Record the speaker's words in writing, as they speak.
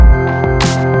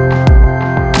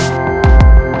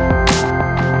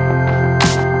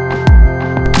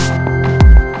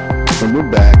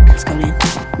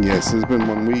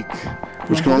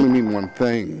one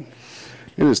thing.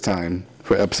 It is time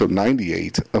for episode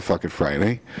 98 of Fucking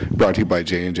Friday, brought to you by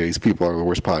J&J's People Are the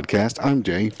Worst podcast. I'm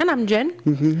Jay. And I'm Jen.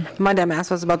 Mm-hmm. My dumb ass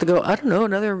was about to go, I don't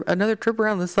know, another trip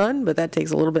around the sun, but that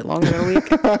takes a little bit longer than a week.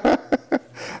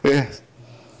 Yes.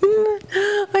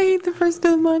 I hate the first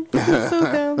of the month. It's so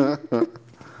dumb.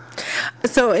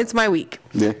 So it's my week.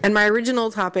 Yeah. And my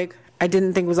original topic I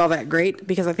didn't think was all that great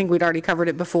because I think we'd already covered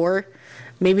it before.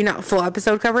 Maybe not full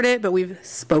episode covered it, but we've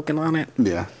spoken on it.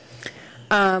 Yeah.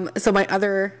 So my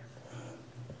other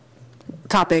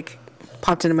topic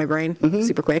popped into my brain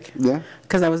super quick. Yeah.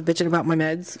 Because I was bitching about my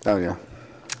meds. Oh, yeah.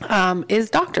 Is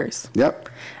doctors. Yep.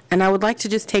 And I would like to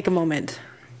just take a moment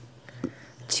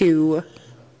to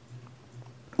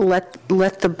let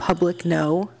the public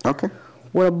know Okay.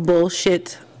 what a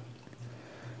bullshit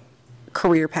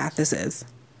career path this is.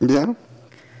 Yeah.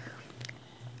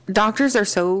 Doctors are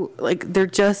so, like, they're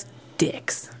just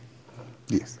dicks.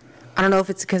 Yes. I don't know if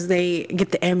it's because they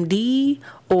get the MD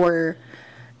or,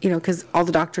 you know, because all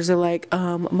the doctors are like,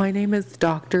 my name is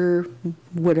Dr.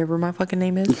 whatever my fucking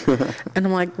name is. And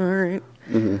I'm like, all right.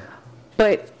 Mm-hmm.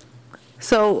 But,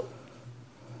 so,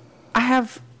 I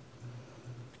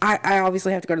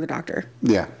obviously have to go to the doctor.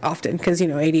 Yeah. Often, because, you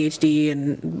know, ADHD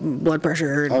and blood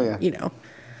pressure and, you know,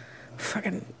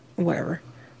 fucking whatever.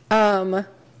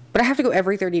 But I have to go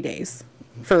every 30 days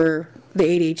for the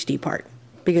ADHD part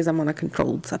because I'm on a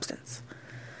controlled substance.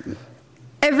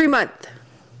 Every month.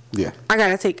 Yeah. I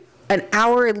gotta take an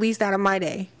hour at least out of my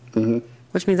day,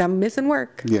 which means I'm missing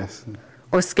work. Yes.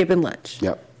 Or skipping lunch.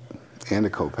 Yep. And a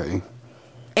copay.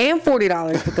 And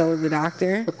 $40 to go to the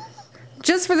doctor.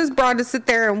 Just for this broad to sit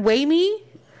there and weigh me,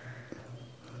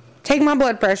 take my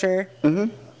blood pressure,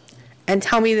 and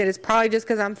tell me that it's probably just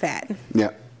because I'm fat. Yeah.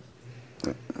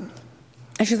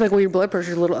 And she's like, well, your blood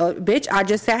pressure's a little... bitch, I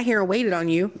just sat here and waited on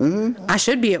you. I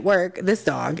should be at work. This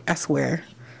dog, I swear.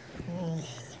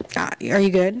 Are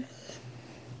you good?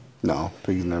 No,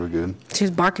 piggy's never good. She's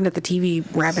barking at the TV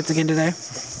rabbits again today.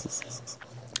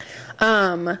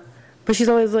 But she's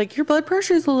always like, your blood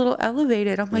pressure is a little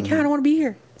elevated. I'm like, yeah, I don't want to be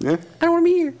here. Yeah. I don't want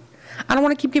to be here. I don't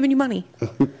want to keep giving you money. I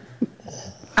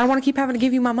don't want to keep having to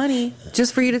give you my money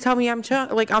just for you to tell me I'm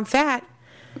I'm fat.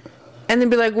 And then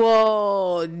be like,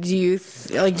 well, do you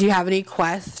have any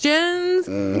questions?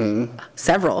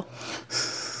 Several.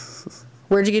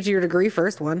 Where'd you get your degree?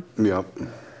 First one. Yep.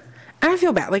 And I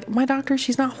feel bad. Like, my doctor,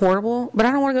 she's not horrible, but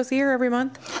I don't want to go see her every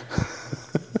month.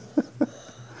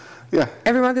 Yeah.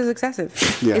 Every month is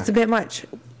excessive. Yeah. It's a bit much.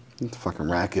 It's a fucking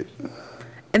racket.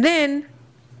 And then,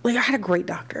 like, I had a great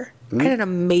doctor. I had an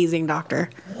amazing doctor.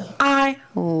 I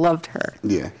loved her.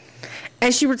 Yeah.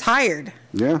 And she retired.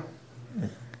 Yeah.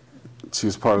 She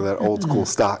was part of that old school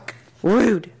stock.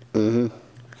 Rude. Who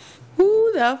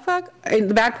the fuck? And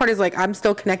the bad part is, like, I'm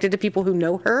still connected to people who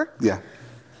know her. Yeah.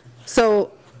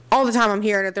 So all the time I'm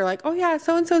hearing it, they're like, oh, yeah,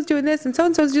 so-and-so's doing this and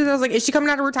so-and-so's doing this. I was like, is she coming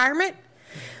out of retirement?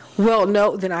 Well,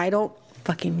 no, then I don't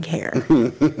fucking care.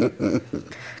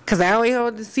 Because I only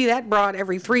go to see that broad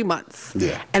every 3 months.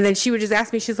 Yeah. And then she would just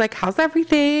ask me, she's like, how's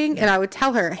everything? And I would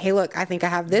tell her, hey, look, I think I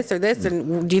have this or this.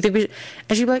 And do you think we should?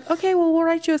 And she'd be like, okay, well, we'll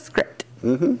write you a script.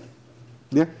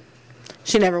 Yeah.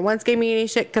 She never once gave me any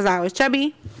shit because I was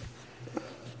chubby.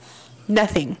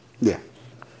 Nothing. Yeah.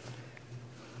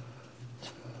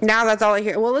 Now that's all I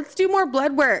hear. Well, let's do more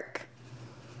blood work.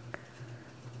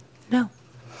 No.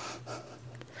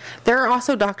 There are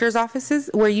also doctor's offices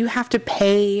where you have to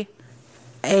pay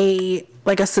a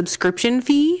subscription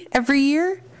fee every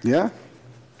year. Yeah.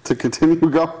 To continue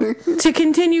going. To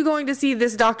continue going to see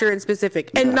this doctor in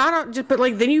specific. And not just, but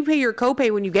like then you pay your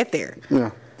copay when you get there.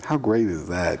 Yeah. How great is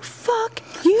that? Fuck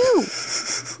you.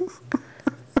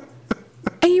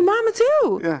 And your mama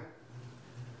too. Yeah.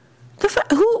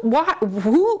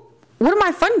 What am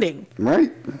I funding?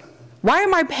 Right. Why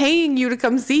am I paying you to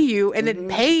come see you and then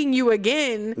paying you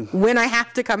again when I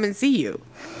have to come and see you?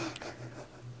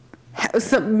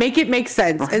 So make it make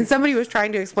sense. And somebody was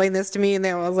trying to explain this to me, and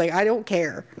then I was like, I don't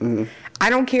care. I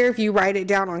don't care if you write it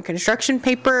down on construction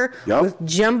paper with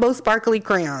jumbo sparkly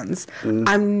crayons.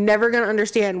 I'm never going to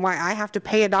understand why I have to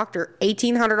pay a doctor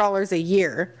 $1,800 a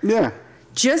year. Yeah.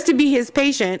 Just to be his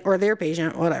patient or their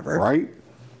patient, whatever. Right.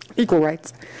 Equal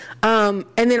rights. And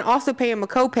then also pay him a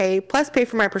copay, plus pay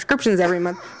for my prescriptions every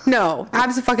month. No,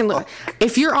 absolutely.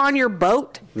 If you're on your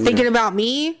boat thinking about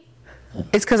me,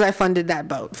 it's because I funded that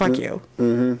boat. Fuck you.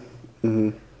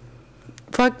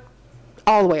 Fuck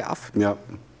all the way off. Yep.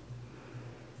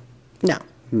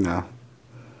 No.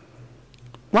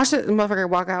 Watch that motherfucker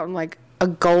walk out in like a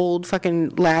gold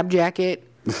fucking lab jacket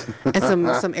and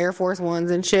some Air Force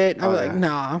Ones and shit. I'm like,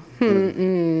 nah.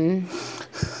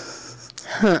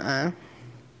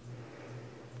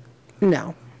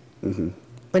 No.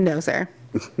 But no, sir.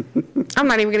 I'm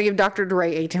not even going to give Dr.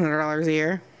 Dre $1,800 a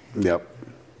year. Yep.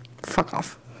 Fuck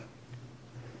off.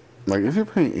 Like, if you're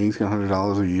paying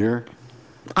 $1,800 a year...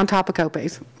 On top of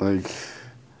copays. Like,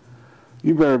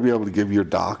 you better be able to give your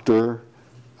doctor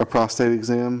a prostate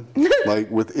exam,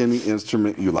 like, with any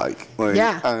instrument you like. Like,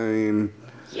 yeah. I mean...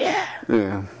 Yeah.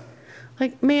 Yeah.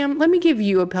 Like, ma'am, let me give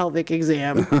you a pelvic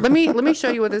exam. Let me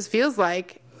show you what this feels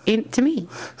like to me.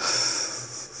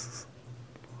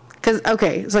 Because,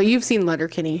 okay, so you've seen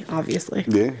Letterkenny, obviously.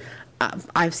 Yeah.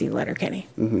 I've seen Letterkenny.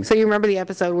 So you remember the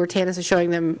episode where Tanis is showing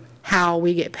them how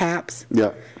we get PAPs?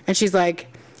 Yeah. And she's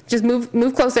like, just move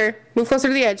closer to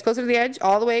the edge,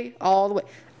 all the way.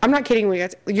 I'm not kidding you.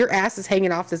 Your ass is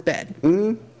hanging off this bed.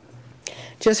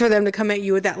 Just for them to come at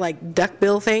you with that, like,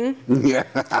 duckbill thing. Yeah,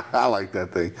 I like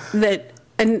that thing.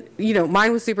 And, you know,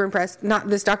 mine was super impressed. Not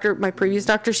this doctor, my previous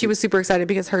doctor, she was super excited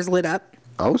because hers lit up.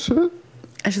 Oh, shit.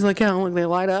 And she's like, yeah, look, they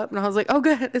light up. And I was like, oh,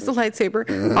 good, it's a lightsaber.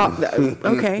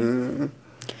 Okay.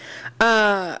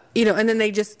 You know, and then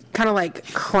they just kind of,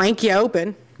 like, crank you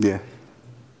open. Yeah.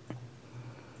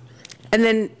 And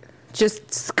then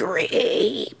just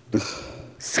scrape. That's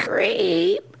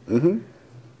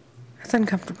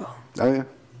uncomfortable. Oh, yeah.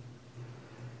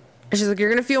 And she's like, you're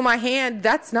going to feel my hand.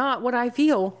 That's not what I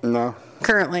feel. No.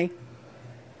 Currently.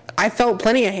 I felt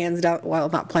plenty of hands down. Well,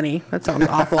 not plenty. That sounds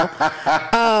awful.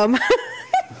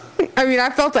 I mean, I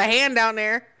felt a hand down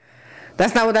there.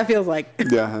 That's not what that feels like.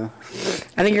 Yeah. Huh?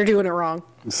 I think you're doing it wrong.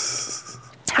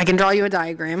 I can draw you a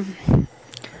diagram.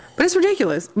 But it's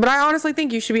ridiculous. But I honestly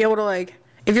think you should be able to, like,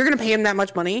 if you're going to pay him that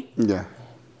much money. Yeah.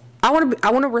 I want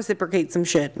to reciprocate some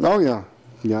shit. Oh, yeah.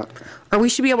 Yeah. Or we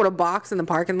should be able to box in the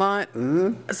parking lot.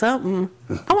 Something.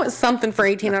 I want something for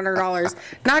 $1,800.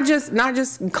 Not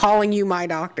just calling you my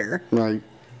doctor. Right.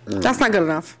 That's not good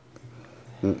enough.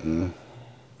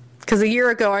 Because a year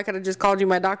ago I could have just called you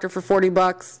my doctor for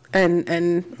 $40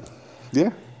 and Yeah.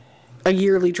 a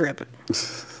yearly trip.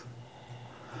 It's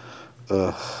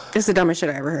the dumbest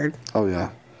shit I ever heard. Oh, yeah.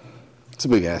 It's a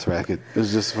big ass racket.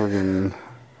 It's just fucking...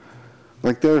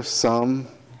 Like, there's some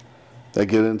that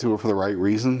get into it for the right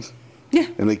reasons. Yeah.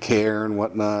 And they care and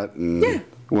whatnot and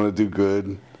want to do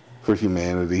good for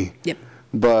humanity. Yep.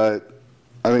 But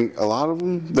I think a lot of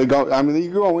them, you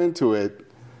go into it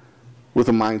with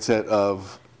a mindset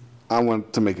of, I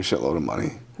want to make a shitload of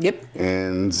money. Yep.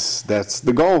 And that's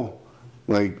the goal.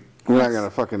 Like, we're not going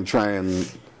to fucking try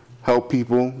and help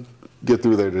people get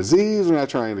through their disease. We're not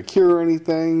trying to cure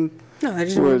anything. No, I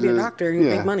just want to be a doctor and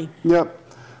make money. Yep.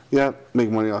 Make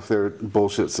money off their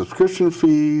bullshit subscription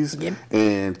fees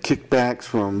and kickbacks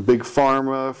from big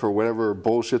pharma for whatever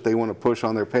bullshit they want to push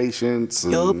on their patients.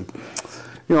 And, you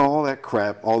know, all that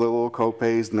crap, all their little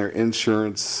copays and their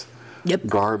insurance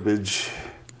garbage.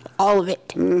 All of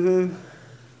it.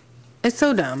 It's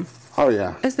so dumb. Oh,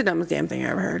 yeah. It's the dumbest damn thing I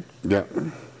ever heard. Yep.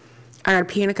 I gotta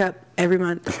pee in a cup every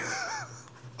month.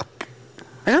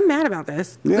 And I'm mad about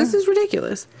this. Yeah. This is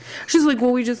ridiculous. She's like,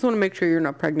 well, we just want to make sure you're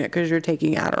not pregnant because you're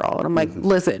taking Adderall. And I'm like,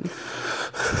 listen,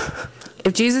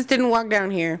 if Jesus didn't walk down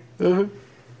here,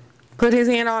 put his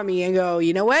hand on me and go,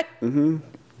 you know what?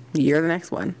 You're the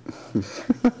next one.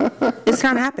 It's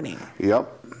not happening.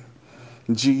 Yep.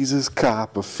 Jesus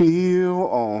Copperfield.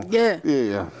 Oh. Yeah.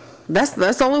 Yeah. That's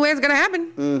the only way it's going to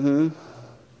happen.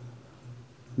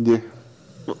 Yeah.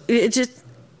 It just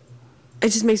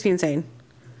makes me insane.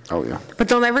 Oh, yeah. But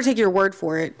they'll never take your word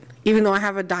for it. Even though I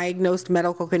have a diagnosed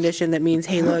medical condition that means,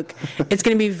 hey, look, it's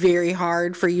going to be very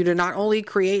hard for you to not only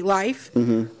create life,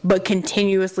 but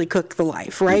continuously cook the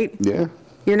life, right? Yeah.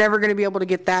 You're never going to be able to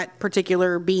get that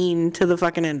particular bean to the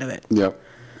fucking end of it. Yep.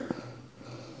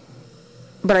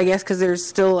 But I guess because there's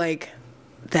still, like,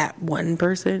 that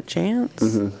 1%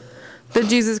 chance that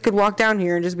Jesus could walk down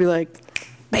here and just be like,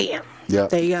 bam. Yep.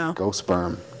 There you go. Go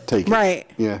sperm. Take it. Right.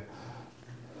 Yeah.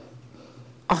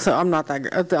 Also, I'm not that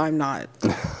girl. I'm not.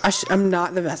 I'm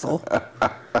not the vessel.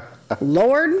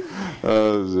 Lord.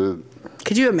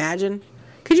 Could you imagine?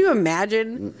 Could you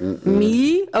imagine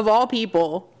me, of all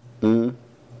people,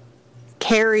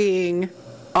 carrying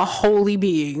a holy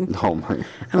being? Oh, my.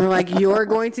 And they're like, you're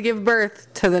going to give birth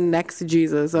to the next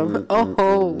Jesus. I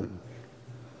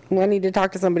need to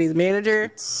talk to somebody's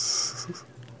manager.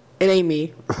 It ain't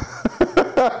me.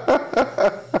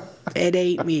 It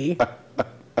ain't me.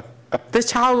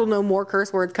 This child will know more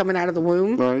curse words coming out of the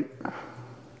womb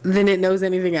than it knows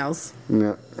anything else.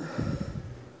 Yeah.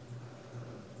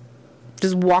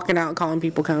 Just walking out and calling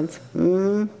people cunts.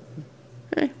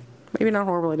 Maybe not a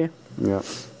horrible idea. Yeah.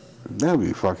 That'd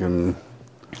be fucking...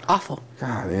 awful.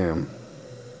 God damn.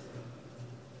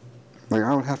 Like,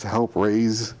 I would have to help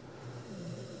raise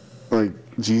like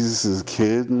Jesus'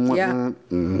 kid and whatnot.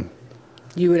 Yeah.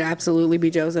 You would absolutely be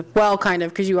Joseph. Well, kind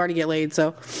of, because you already get laid,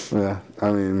 so. Yeah,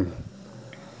 I mean,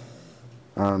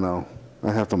 I don't know.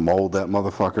 I have to mold that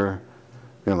motherfucker.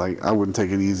 And, like, I wouldn't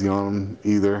take it easy on him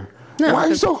either. No, why are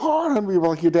you so hard on me?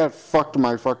 Like, your dad fucked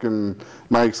my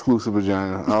exclusive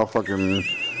vagina. I'll fucking, you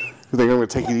think I'm going to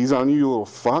take it easy on you, you little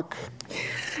fuck?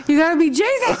 You got to be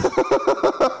Jesus.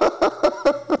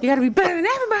 You got to be better than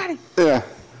everybody. Yeah.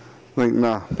 Like,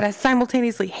 nah. But I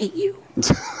simultaneously hate you.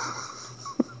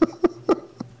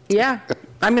 Yeah.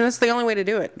 I mean, that's the only way to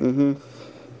do it. Mm-hmm.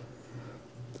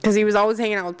 Because he was always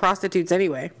hanging out with prostitutes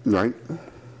anyway. Right.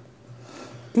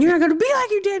 You're not going to be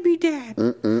like your deadbeat dad.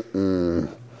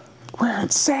 Wearing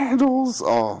sandals.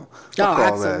 Oh,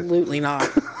 absolutely not.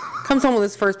 Comes home with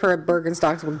his first pair of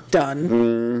Birkenstocks. We're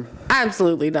done.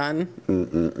 Absolutely done.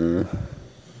 We're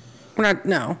not.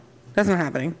 No, that's not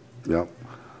happening. Yep.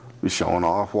 Be showing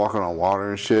off, walking on water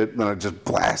and shit. Then I just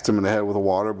blast him in the head with a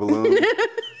water balloon.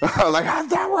 Like, how'd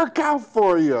that work out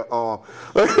for you? Oh.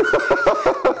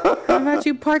 How about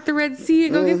you part the Red Sea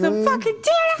and go get some fucking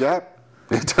dinner? Yep.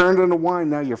 It turned into wine.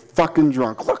 Now you're fucking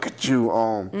drunk. Look at you.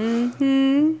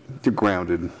 You're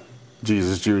grounded.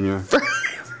 Jesus Jr.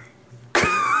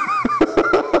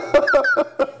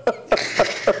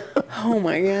 Oh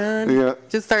my God. Yeah.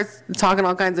 Just starts talking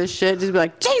all kinds of shit. Just be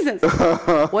like, Jesus,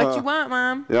 what you want,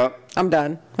 Mom? Yep. I'm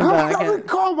done. I can't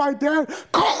call my dad.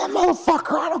 Call him,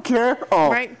 motherfucker. I don't care.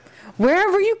 Oh. Right.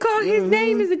 Wherever you call his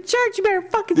name is a church, you better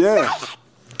fucking say it.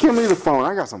 Give me the phone.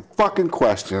 I got some fucking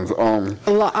questions.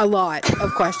 A lot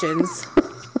of questions.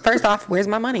 First off, where's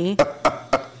my money?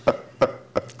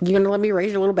 You gonna let me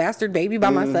raise your little bastard baby by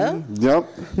myself?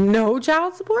 Yep. No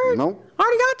child support? Nope.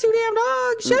 Already got 2 damn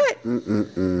dogs. Shit.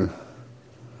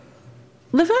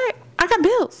 The fact, I got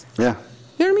bills. Yeah.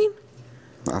 You know what I mean?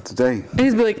 Not today. And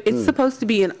he's be like, it's supposed to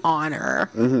be an honor.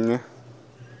 Yeah.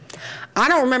 I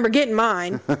don't remember getting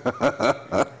mine.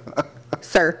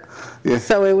 Sir. Yeah.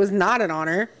 So it was not an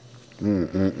honor.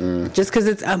 Just because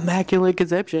it's immaculate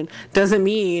conception doesn't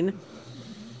mean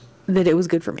that it was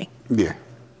good for me. Yeah.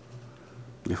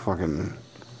 You fucking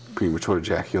premature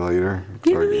ejaculator.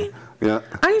 You know what I mean? Yeah.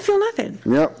 I didn't feel nothing.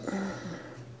 Yep.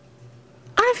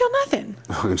 I didn't feel nothing.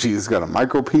 Oh, Jesus got a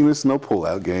micro penis, no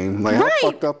pull-out game. Like, how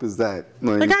fucked up is that?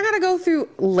 Like I gotta go through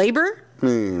labor.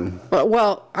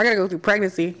 Well, I gotta go through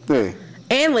pregnancy. Hey.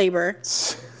 And labor.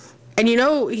 And you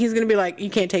know he's going to be like, you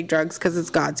can't take drugs because it's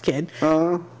God's kid.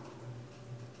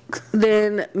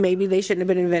 Then maybe they shouldn't have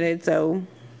been invented, so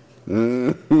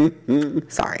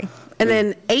sorry. And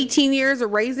then 18 years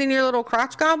of raising your little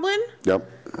crotch goblin? Yep.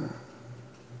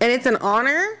 And it's an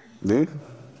honor? Yeah.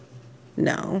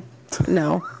 No.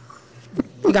 You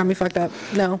got me fucked up.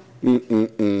 No.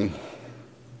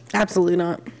 Absolutely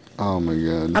not. Oh my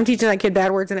God. I'm teaching that kid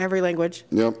bad words in every language.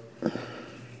 Yep.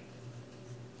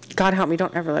 God help me,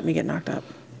 don't ever let me get knocked up.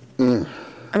 I mean,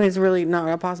 it's really not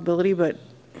a possibility, but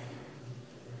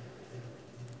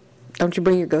don't you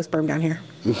bring your ghost sperm down here.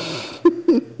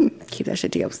 Keep that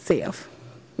shit to yourself.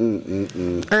 Or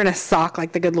in a sock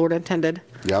like the good Lord intended.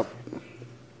 Yep.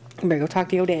 You better go talk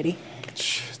to your daddy.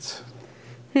 Shit.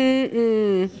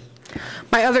 My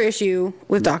other issue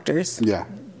with doctors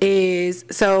is,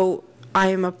 so I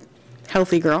am a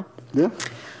healthy girl. Yeah.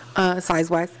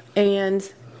 Size-wise. And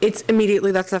it's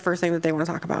immediately, that's the first thing that they want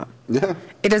to talk about. Yeah.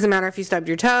 It doesn't matter if you stubbed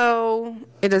your toe.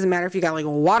 It doesn't matter if you got like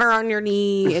water on your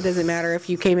knee. It doesn't matter if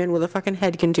you came in with a fucking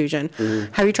head contusion.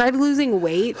 Have you tried losing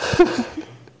weight?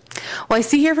 Well, I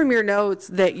see here from your notes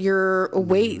that your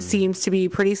weight seems to be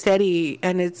pretty steady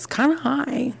and it's kind of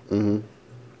high.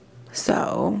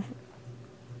 So,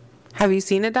 have you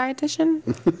seen a dietitian?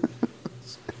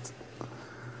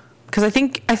 Because I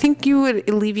think you would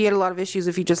alleviate a lot of issues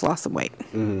if you just lost some weight.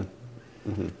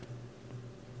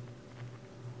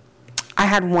 I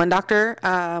had one doctor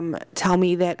tell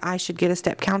me that I should get a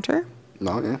step counter.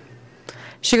 No, yeah.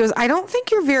 She goes, I don't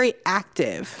think you're very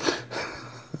active.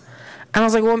 And I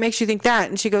was like, well, what makes you think that?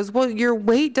 And she goes, well, your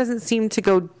weight doesn't seem to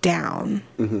go down.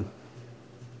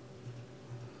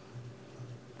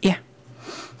 Yeah.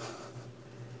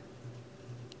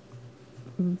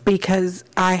 Because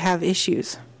I have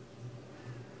issues.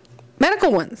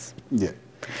 Medical ones. Yeah.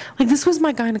 Like, this was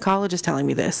my gynecologist telling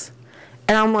me this.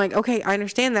 And I'm like, okay, I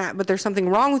understand that, but there's something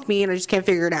wrong with me and I just can't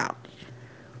figure it out.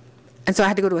 And so I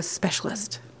had to go to a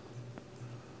specialist.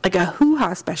 Like a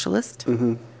hoo-ha specialist.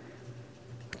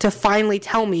 To finally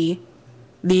tell me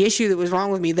the issue that was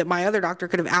wrong with me that my other doctor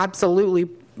could have absolutely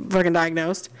fucking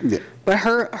diagnosed. Yeah. But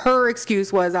her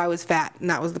excuse was I was fat, and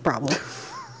that was the problem.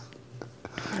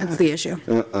 That's the issue.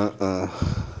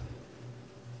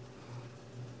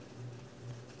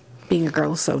 Being a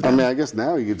girl is so dumb. I mean, I guess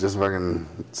now you could just fucking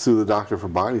sue the doctor for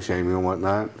body shaming and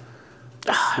whatnot.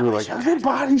 You're like, I did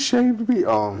body shamed me.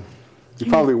 You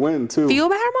probably win too. Feel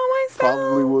bad about myself?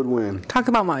 Probably would win. Talk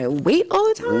about my weight all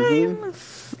the time?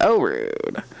 So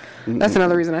rude. That's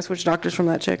another reason I switched doctors from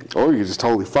that chick. Or you could just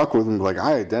totally fuck with them. Like,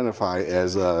 I identify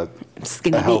as a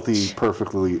healthy, bitch.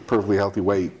 perfectly healthy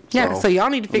weight. Yeah, so y'all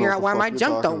need to figure out why my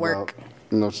junk don't work.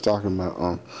 You know what you're talking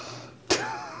about.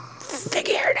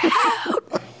 Figure it out.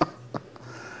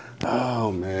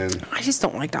 Oh, man. I just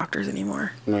don't like doctors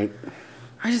anymore. Right.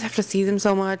 I just have to see them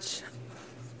so much.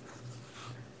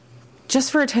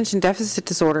 Just for attention deficit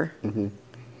disorder.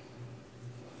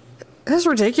 That's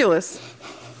ridiculous.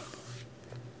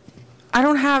 I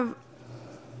don't have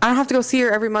to go see her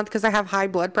every month because I have high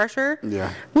blood pressure.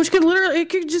 Yeah. Which it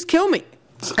could just kill me.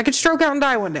 I could stroke out and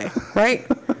die one day, right?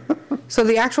 So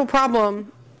the actual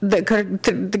problem that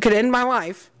could end my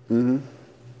life. Nope.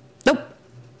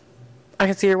 I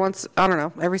can see her once, I don't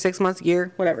know, every 6 months,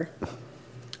 year, whatever.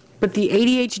 But the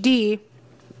ADHD.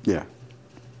 Yeah.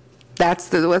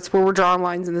 That's where we're drawing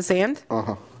lines in the sand.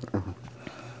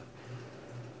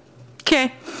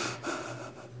 Okay.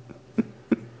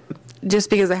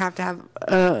 Just because I have to have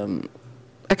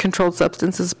a controlled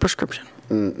substances prescription.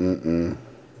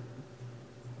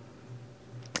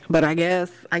 But I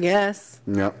guess.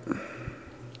 Yep.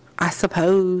 I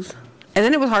suppose. And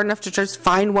then it was hard enough to just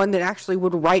find one that actually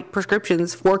would write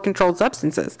prescriptions for controlled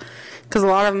substances. Because a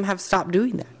lot of them have stopped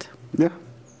doing that. Yeah.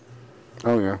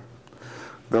 Oh, yeah.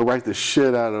 They'll write the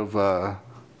shit out of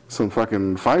some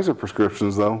fucking Pfizer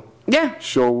prescriptions, though. Yeah.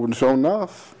 Show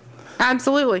enough.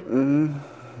 Absolutely.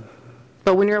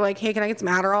 But when you're like, hey, can I get some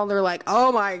Adderall? They're like,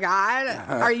 oh my God,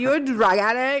 are you a drug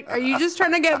addict? Are you just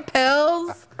trying to get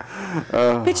pills?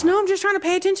 Bitch, no, I'm just trying to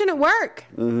pay attention at work.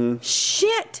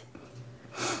 Shit.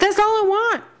 That's all I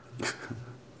want.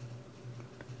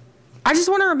 I just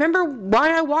want to remember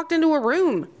why I walked into a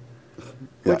room.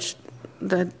 Yeah. Which,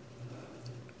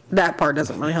 that part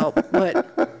doesn't really help. But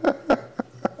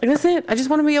that's it. I just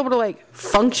want to be able to, like,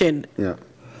 function. Yeah.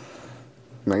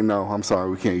 Like, no, I'm sorry,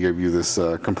 we can't give you this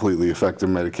completely effective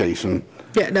medication.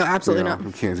 Yeah, no, absolutely not.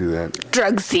 We can't do that.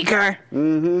 Drug seeker.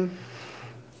 No,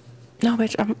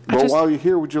 bitch. While you're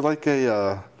here, would you like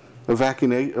a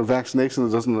vaccination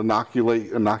that doesn't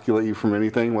inoculate you from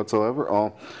anything whatsoever?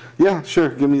 Oh, yeah, sure.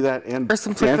 Give me that and or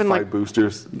some flipping, like,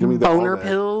 boosters. Give me that. Boner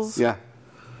pills. Yeah.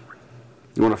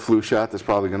 You want a flu shot that's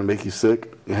probably going to make you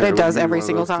sick? It does every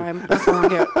single time. I don't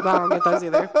get those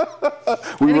either.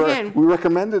 We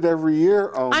recommend it every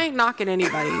year. I ain't knocking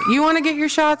anybody. You want to get your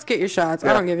shots? Get your shots.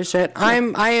 Yeah. I don't give a shit. I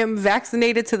am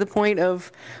vaccinated to the point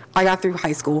of I got through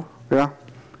high school. Yeah.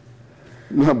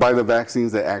 By the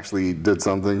vaccines that actually did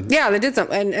something. Yeah, they did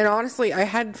something. And honestly, I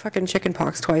had fucking chicken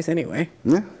pox twice anyway.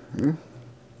 Yeah.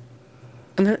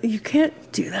 And you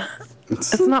can't do that.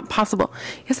 It's not possible.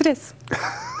 Yes, it is.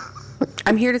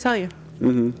 I'm here to tell you.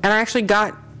 And I actually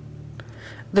got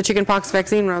the chicken pox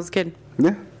vaccine when I was a kid.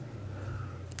 Yeah.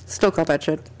 Still call that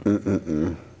shit.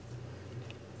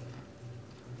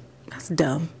 That's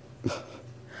dumb.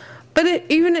 But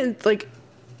like,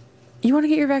 you want to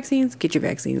get your vaccines? Get your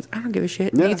vaccines. I don't give a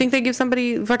shit. Yeah. You think they give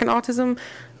somebody fucking autism?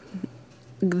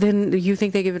 Then you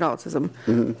think they give it autism.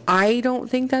 I don't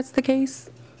think that's the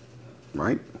case.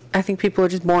 Right. I think people are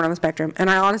just born on the spectrum. And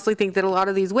I honestly think that a lot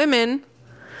of these women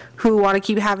who want to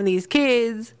keep having these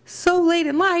kids so late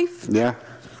in life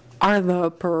are the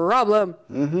problem.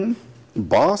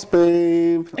 Boss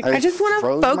babe. Like, I just want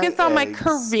to focus on my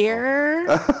career.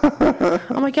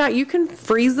 I'm like, yeah, you can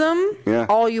freeze them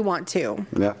all you want to.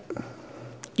 Yeah.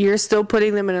 You're still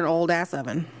putting them in an old ass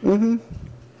oven.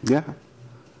 Yeah.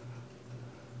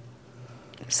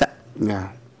 So.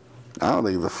 Yeah. I don't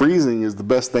think the freezing is the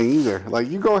best thing either. Like,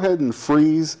 you go ahead and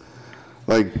freeze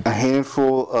like a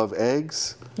handful of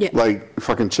eggs. Yeah. Like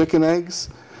fucking chicken eggs.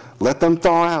 Let them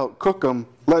thaw out. Cook them.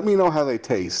 Let me know how they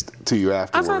taste to you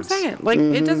afterwards. That's what I'm saying. Like,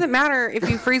 it doesn't matter if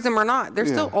you freeze them or not. They're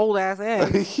still old ass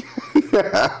eggs.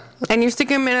 And you're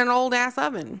sticking them in an old ass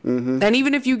oven. And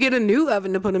even if you get a new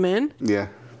oven to put them in, they're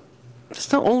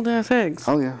still old ass eggs.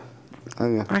 Oh yeah.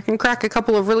 I can crack a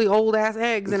couple of really old ass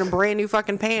eggs in a brand new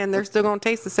fucking pan. They're still gonna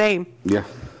taste the same. Yeah.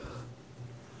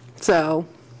 So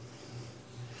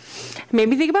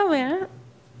maybe think about that.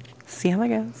 See how that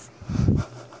goes.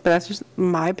 But that's just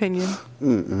my opinion.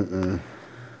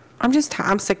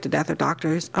 I'm sick to death of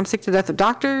doctors. I'm sick to death of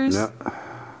doctors. Yeah.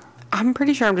 I'm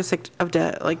pretty sure I'm just sick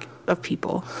of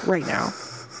people right now.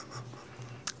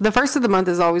 The first of the month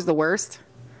is always the worst.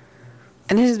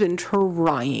 And it has been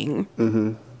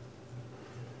trying.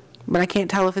 But I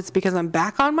can't tell if it's because I'm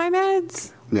back on my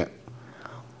meds. Yeah.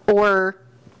 Or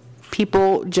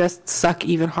people just suck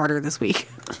even harder this week.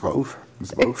 It's both.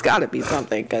 It's got to be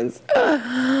something, because,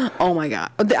 oh my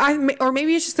God. Or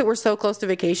maybe it's just that we're so close to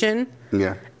vacation.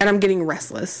 Yeah. And I'm getting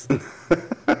restless.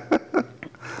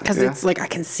 Because it's like, I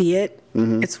can see it.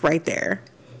 Mm-hmm. It's right there.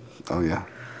 Oh, yeah.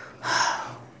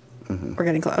 Mm-hmm. We're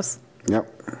getting close.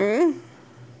 Yep. Mm.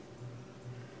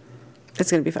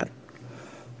 It's going to be fun.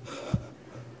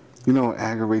 You know what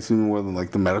aggravates me more than,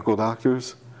 like, the medical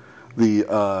doctors?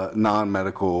 The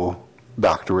non-medical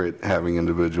doctorate having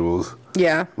individuals.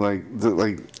 Yeah.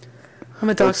 I'm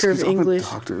a doctor of English. I'm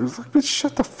a doctor. It's like, bitch,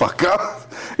 shut the fuck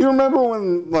up. You remember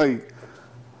when, like,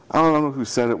 I don't know who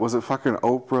said it. Was it fucking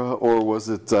Oprah or was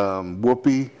it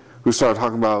Whoopi who started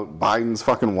talking about Biden's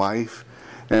fucking wife?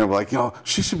 And like, yo,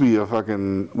 she should be a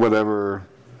fucking whatever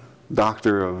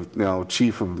doctor of, you know,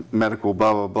 chief of medical,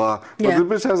 blah, blah, blah. But the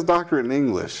bitch has a doctorate in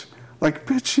English. Like,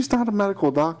 bitch, she's not a medical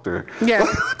doctor. Yeah.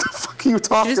 What the fuck are you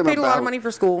talking about? She just paid a lot of money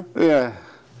for school. Yeah.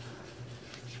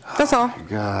 That's all. Oh,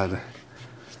 God.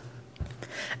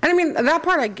 And I mean, that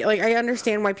part, I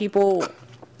understand why people...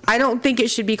 I don't think it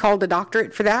should be called a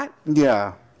doctorate for that.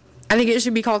 Yeah. I think it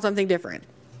should be called something different.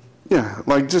 Yeah,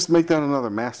 like, just make that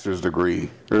another master's degree.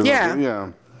 Yeah.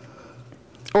 Yeah.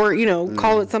 Or, you know,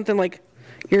 call it something like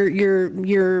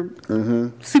your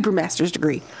super master's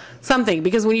degree. Something.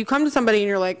 Because when you come to somebody and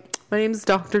you're like, my name's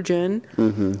Dr. Jen.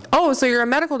 Mm-hmm. Oh, so you're a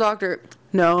medical doctor.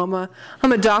 No,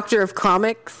 I'm a doctor of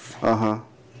comics. Uh-huh.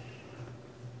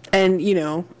 And, you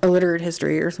know, illiterate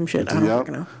history or some shit. I don't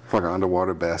fucking know. Fucking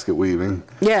underwater basket weaving.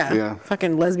 Yeah. Yeah.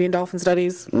 Fucking lesbian dolphin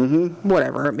studies. Mm-hmm.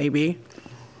 Whatever it may be.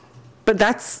 But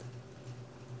that's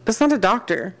not a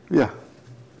doctor. Yeah.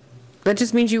 That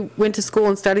just means you went to school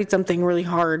and studied something really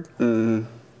hard. Mm-hmm.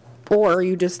 Or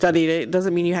you just studied it. It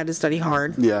doesn't mean you had to study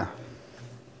hard. Yeah.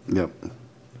 Yep.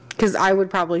 Because I would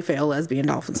probably fail lesbian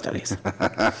dolphin studies.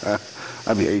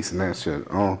 I'd be acing that shit.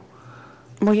 Oh.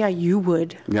 Well, yeah, you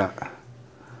would. Yeah.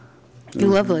 You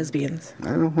love lesbians.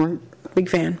 I know, right? Big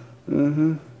fan.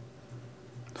 Mm-hmm.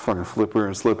 Fucking flipper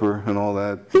and slipper and all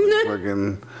that.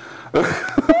 Fucking.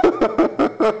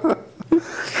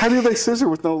 How do they scissor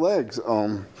with no legs?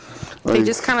 They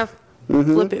just kind of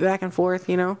flip it back and forth,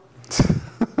 you know?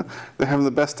 They're having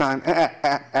the best time.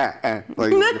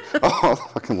 Like, all the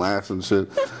fucking laughs and shit.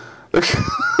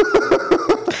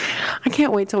 I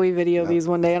can't wait till we video these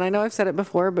one day. And I know I've said it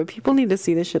before, but people need to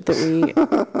see the shit that we,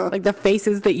 like the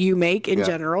faces that you make in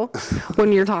general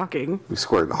when you're talking. We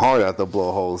squirting hard at the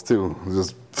blowholes, too.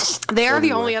 They are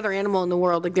the only other animal in the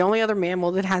world, like the only other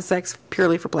mammal that has sex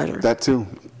purely for pleasure. That, too.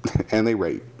 And they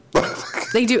rape.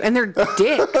 They do, and they're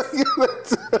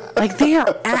dicks. Like, they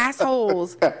are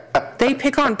assholes. They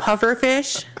pick on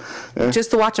pufferfish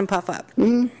just to watch them puff up.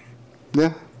 Mm-hmm.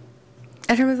 Yeah.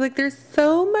 Everyone's like, they're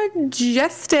so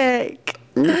majestic.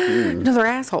 Mm-hmm. No, they're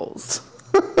assholes.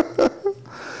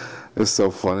 It's so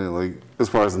funny. Like, as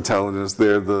far as intelligence,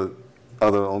 they're the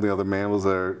only other mammals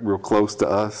that are real close to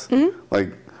us. Mm-hmm.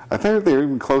 Like, I think they're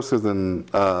even closer than,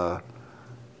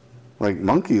 like,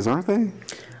 monkeys, aren't they?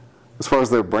 As far as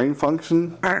their brain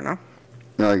function? I don't know.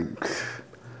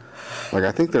 Like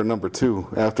I think they're number 2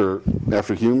 after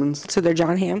humans. So they're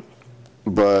John Hamm?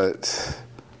 But,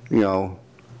 you know...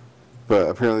 But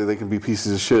apparently they can be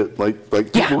pieces of shit like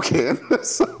people can.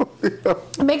 So, you know,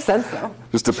 it makes sense, though.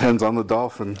 Just depends on the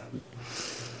dolphin.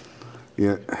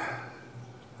 Yeah.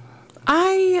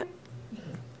 I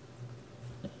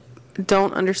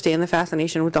don't understand the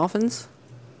fascination with dolphins.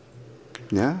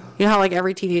 Yeah? You know how, like,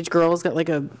 every teenage girl's got, like,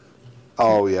 a...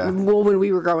 Oh, yeah. Well, when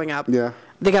we were growing up. Yeah.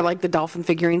 They got, like, the dolphin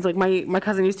figurines. Like, my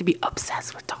cousin used to be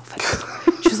obsessed with dolphins.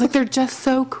 She was like, they're just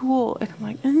so cool. And I'm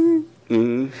like,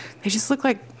 Mm-hmm. They just look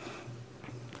like...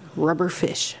 rubber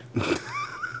fish.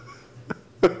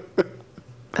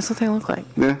 That's what they look like.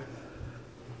 Yeah.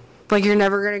 Like, you're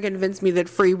never going to convince me that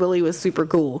Free Willy was super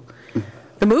cool.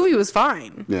 The movie was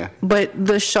fine. Yeah. But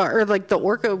the shark, or like the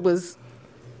orca was...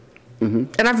 Mm-hmm.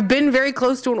 And I've been very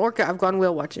close to an orca. I've gone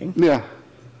whale watching. Yeah.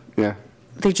 Yeah.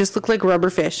 They just look like rubber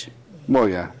fish. Well,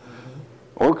 yeah.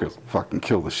 Orcas fucking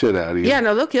kill the shit out of you. Yeah,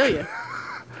 no, they'll kill you.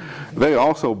 They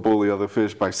also bully other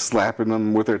fish by slapping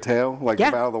them with their tail, like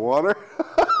out of the water.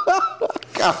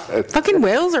 God. Fucking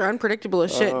whales are unpredictable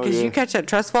as shit, because you catch that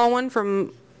trust fall one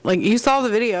from, like, you saw the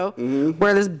video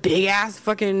where this big ass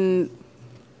fucking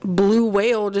blue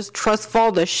whale just trust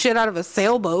fall the shit out of a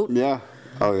sailboat. Yeah.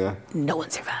 Oh, yeah. No one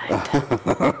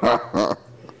survived.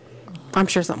 I'm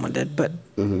sure someone did, but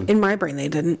in my brain they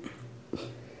didn't.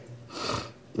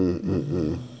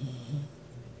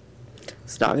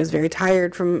 This dog is very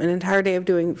tired from an entire day of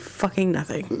doing fucking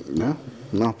nothing. Yeah.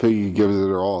 No, Piggy gives it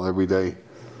her all every day.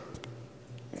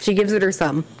 She gives it her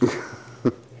some.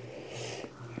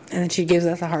 And then she gives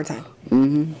us a hard time.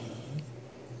 Mm-hmm.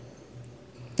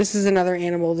 This is another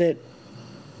animal that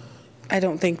I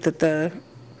don't think that I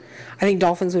think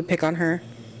dolphins would pick on her.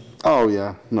 Oh,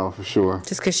 yeah. No, for sure.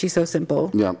 Just because she's so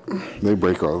simple. Yeah. They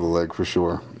break her over the leg for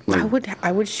sure. Like,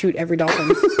 I would shoot every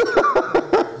dolphin.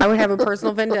 I would have a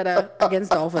personal vendetta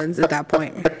against dolphins at that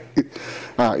point.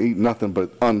 I eat nothing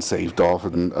but unsafe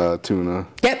dolphin tuna.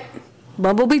 Yep.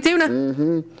 Bumblebee tuna.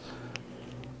 Mm-hmm.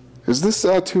 Is this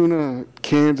tuna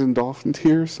canned in dolphin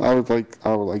tears? I would like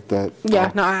that.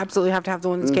 Yeah, no, I absolutely have to have the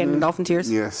one that's canned in dolphin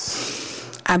tears.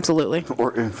 Yes. Absolutely.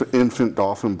 Or infant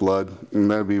dolphin blood. And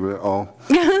that'd be all.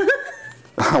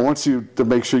 I want you to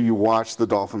make sure you watch the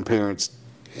dolphin parents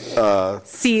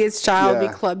see his child be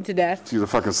clubbed to death. You to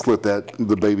fucking slit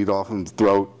the baby dolphin's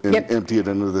throat and empty it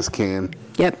into this can.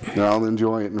 Yep. And I'll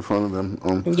enjoy it in front of them.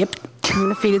 Yep. I'm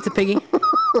gonna feed it to Piggy.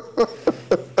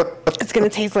 It's gonna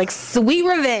taste like sweet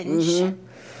revenge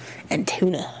and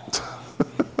tuna.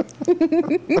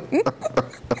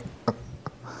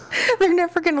 They're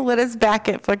never gonna let us back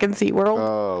at fucking SeaWorld.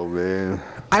 Oh man.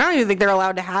 I don't even think they're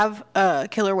allowed to have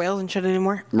killer whales and shit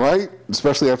anymore. Right?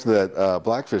 Especially after that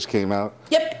Blackfish came out.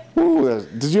 Yep. Ooh,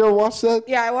 did you ever watch that?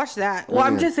 Yeah, I watched that. Well,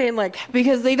 I'm just saying, like,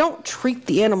 because they don't treat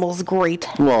the animals great.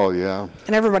 Well, yeah.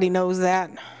 And everybody knows that.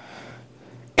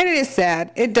 And it is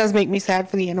sad. It does make me sad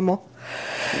for the animal.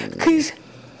 Cause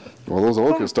well, those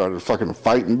orcas started fucking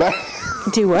fighting back.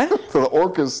 Do what? So the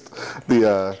orcas,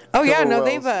 oh yeah, no,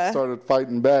 they've started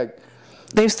fighting back.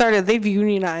 They've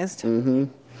unionized. Mm-hmm.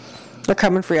 They're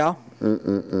coming for y'all.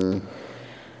 Mm-mm-mm.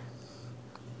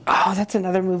 Oh, that's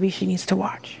another movie she needs to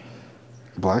watch.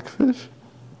 Blackfish?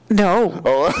 No.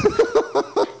 Oh.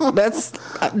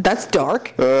 that's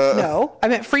dark. No, I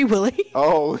meant Free Willy.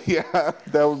 Oh yeah,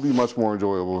 that would be much more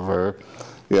enjoyable for her.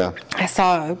 Yeah. I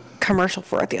saw a commercial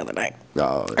for it the other night.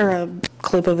 Oh, yeah. Or a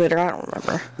clip of it, or I don't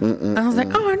remember. I was like,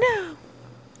 oh no.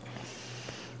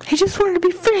 He just wanted to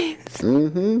be friends.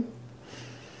 Mm-hmm.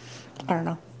 I don't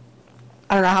know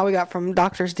how we got from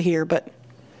doctors to here, but...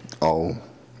 Oh,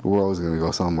 we're always going to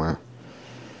go somewhere.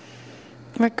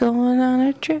 We're going on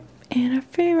a trip in our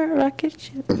favorite rocket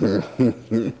ship.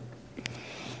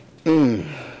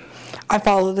 I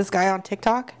follow this guy on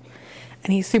TikTok,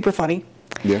 and he's super funny.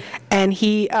 Yeah. And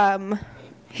he's a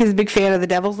big fan of the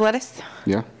devil's lettuce.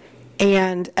 Yeah.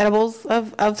 And edibles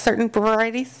of certain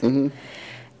varieties. Mm-hmm.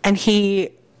 And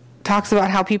he talks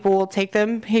about how people will take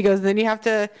them. He goes, then you have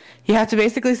to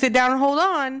basically sit down and hold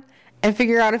on and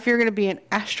figure out if you're going to be an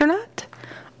astronaut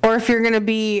or if you're going to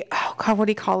be, oh God, what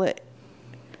do you call it?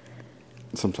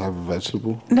 Some type of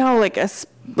vegetable? No, like a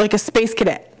space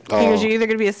cadet. Oh. He goes, you're either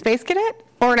going to be a space cadet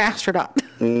or an astronaut.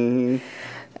 Mm-hmm.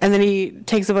 And then he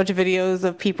takes a bunch of videos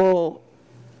of people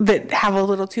that have a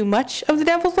little too much of the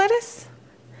devil's lettuce.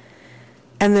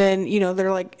 And then,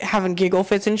 they're like having giggle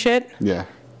fits and shit. Yeah.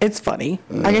 It's funny.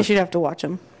 I guess you'd have to watch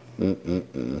them.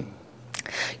 You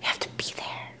have to be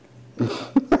there. You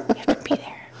have to be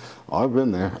there. Oh, I've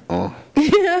been there. Oh.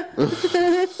 Yeah.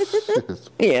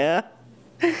 Yeah.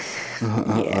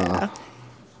 Yeah.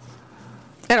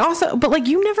 And also, but like,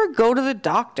 you never go to the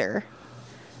doctor.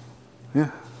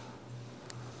 Yeah.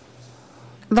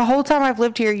 The whole time I've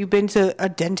lived here, you've been to a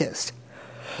dentist.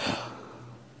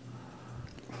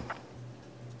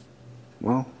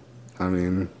 Well, I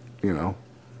mean,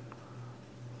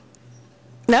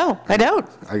 No, I don't.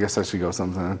 I guess I should go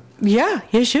sometime. Yeah,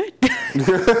 you should.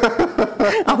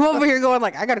 I'm over here going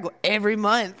like, I gotta go every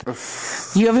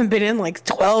month. You haven't been in like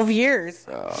 12 years.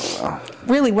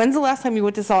 Really, when's the last time you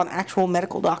went to saw an actual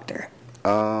medical doctor?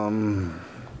 Was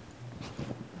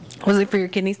it for your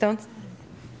kidney stones?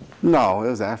 No, it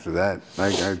was after that.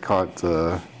 I caught,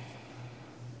 I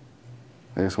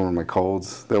guess one of my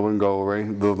colds that wouldn't go away.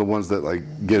 The ones that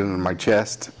like get in my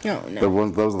chest. Oh no.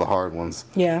 Those are the hard ones.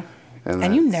 Yeah.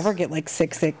 And you never get like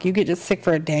sick. You get just sick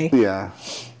for a day. Yeah.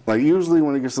 Like usually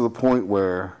when it gets to the point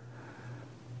where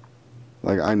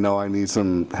like I know I need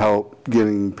some help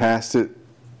getting past it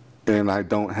and I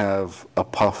don't have a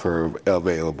puffer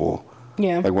available.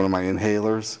 Yeah. Like one of my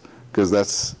inhalers. Because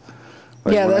that's...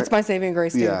 Like that's my saving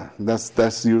grace too. Yeah.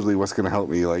 That's usually what's going to help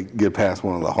me like get past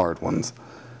one of the hard ones.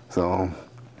 So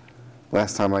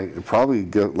last time I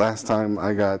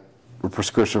got a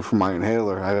prescription for my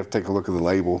inhaler, I'd have to take a look at the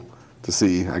label to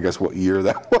see, I guess, what year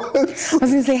that was. I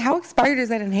was going to say, how expired is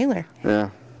that inhaler?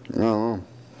 Yeah. I don't know.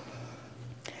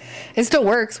 It still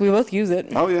works. We both use it.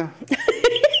 Oh, yeah.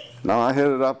 No, I hit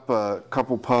it up a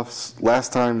couple puffs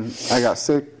last time I got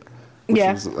sick, which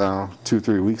was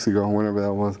 2-3 weeks ago, whenever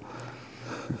that was.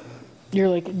 You're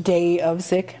like day of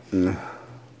sick? Yeah.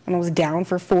 And I was down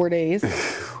for 4 days.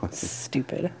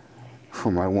 Stupid.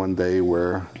 For my one day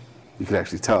where you could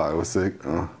actually tell I was sick.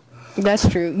 That's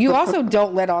true. You also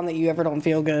don't let on that you ever don't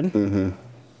feel good. Mm-hmm.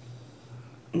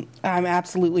 I'm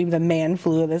absolutely the man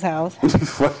flu of this house.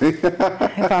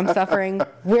 If I'm suffering,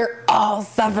 we're all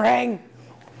suffering.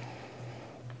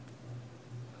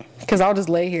 Because I'll just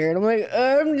lay here and I'm like,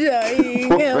 I'm dying.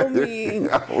 Help me.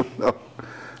 Oh, no.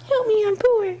 Help me, I'm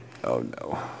poor. Oh,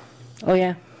 no. Oh,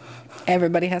 yeah.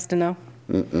 Everybody has to know.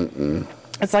 Mm-mm-mm.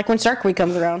 It's like when Shark Week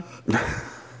comes around.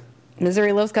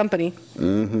 Misery loves company.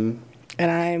 Mm-hmm.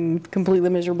 And I'm completely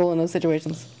miserable in those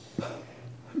situations.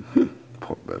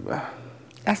 Poor baby.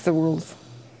 That's the rules.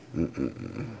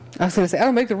 Mm-mm-mm. I was going to say, I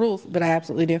don't make the rules, but I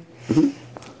absolutely do.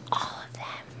 All of them.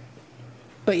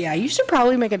 But yeah, you should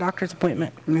probably make a doctor's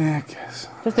appointment. Yeah, I guess.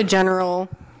 Just a general,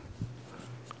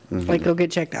 like, go get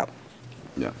checked out.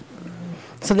 Yeah.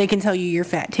 So they can tell you you're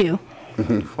fat, too.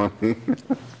 Funny.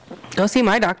 Go see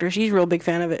my doctor. She's a real big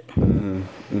fan of it. Mm-hmm.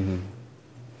 Mm-hmm.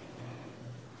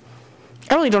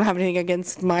 I really don't have anything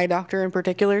against my doctor in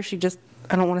particular.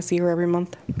 I don't want to see her every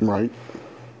month. Right.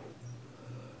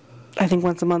 I think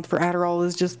once a month for Adderall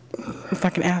is just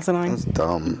fucking asinine. That's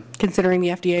dumb. Considering the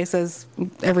FDA says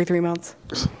every 3 months.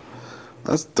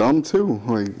 That's dumb, too.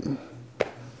 Like,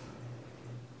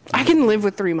 I can live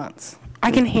with 3 months.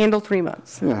 I can handle 3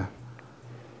 months. yeah.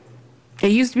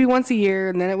 It used to be once a year,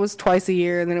 and then it was twice a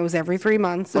year, and then it was every 3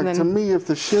 months. Like, And to then me, if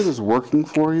the shit is working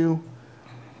for you,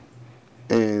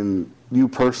 and you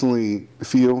personally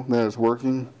feel that it's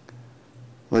working,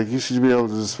 like, you should be able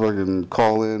to just fucking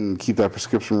call in and keep that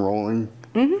prescription rolling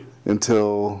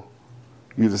until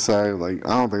you decide, like,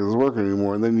 I don't think it's working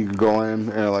anymore. And then you can go in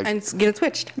and, like, and get it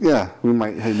switched. yeah, we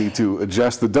might need to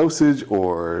adjust the dosage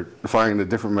or find a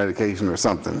different medication or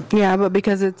something. Yeah, but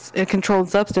because it's a controlled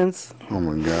substance, Oh,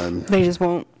 my God. they just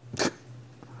won't.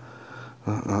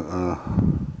 I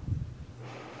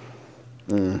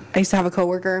used to have a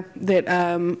coworker that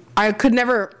I could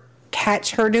never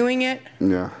catch her doing it,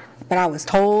 Yeah. but I was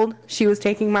told she was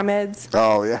taking my meds.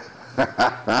 Oh, yeah.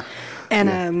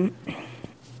 And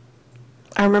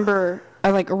I remember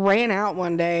I like ran out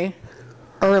one day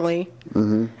early,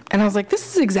 and I was like,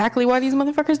 "This is exactly why these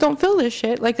motherfuckers don't fill this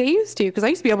shit like they used to." Because I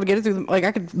used to be able to get it through, like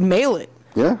I could mail it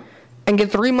Yeah. and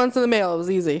get 3 months in the mail. It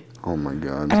was easy. Oh, my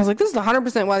God. And I was like, "This is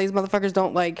 100% why these motherfuckers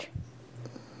don't like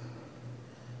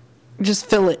just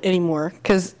fill it anymore."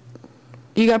 Because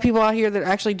you got people out here that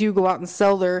actually do go out and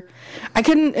sell their. I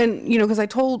couldn't, and because I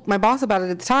told my boss about it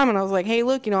at the time, and I was like, "Hey,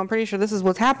 look, I'm pretty sure this is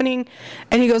what's happening,"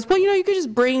 and he goes, "Well, you could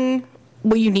just bring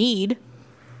what you need."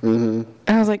 And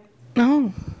I was like,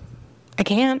 "No, I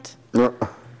can't,"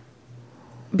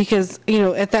 because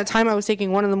at that time I was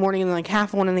taking one in the morning and like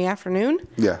half one in the afternoon.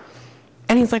 Yeah.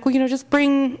 And he's like, "Well, just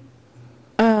bring,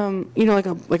 like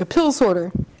a pill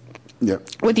sorter." Yeah.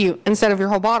 With you instead of your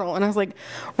whole bottle. And I was like,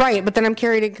 right, but then I'm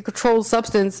carrying a controlled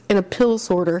substance in a pill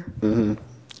sorter. I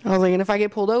was like, and if I get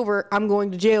pulled over, I'm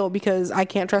going to jail because I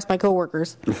can't trust my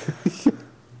coworkers.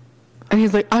 And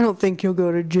he's like, I don't think you'll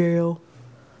go to jail.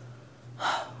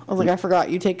 I was like, I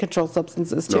forgot you take controlled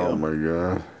substances too. Oh, my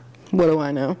God. What do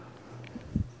I know?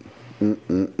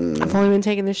 I've only been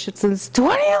taking this shit since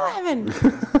 2011.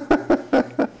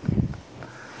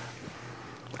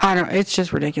 It's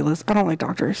just ridiculous. I don't like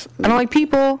doctors. I don't like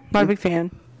people. Not a big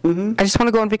fan. I just want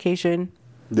to go on vacation.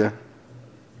 Yeah.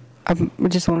 I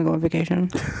just want to go on vacation.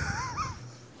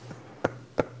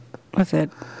 That's it.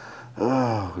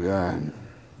 Oh, God.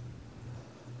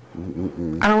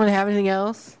 I don't really have anything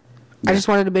else. I just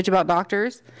wanted to bitch about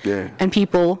doctors and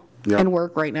people and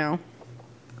work right now.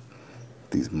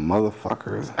 These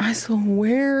motherfuckers. I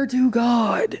swear to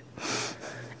God.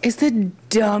 It's the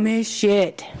dumbest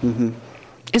shit.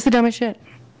 It's the dumbest shit.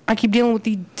 I keep dealing with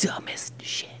the dumbest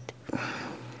shit.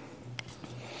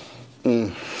 I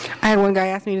had one guy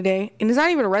ask me today, and he's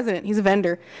not even a resident. He's a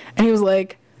vendor. And he was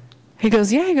like,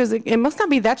 it must not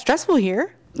be that stressful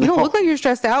here. You don't look like you're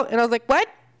stressed out. And I was like, what?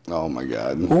 Oh, my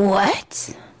God.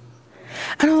 What?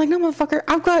 And I was like, no, motherfucker.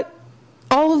 I've got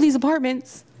all of these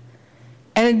apartments,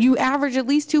 and you average at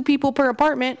least 2 people per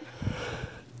apartment.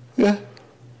 Yeah.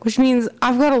 Which means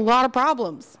I've got a lot of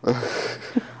problems.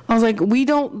 I was like, we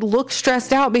don't look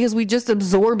stressed out because we just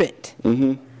absorb it.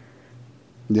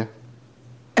 Yeah.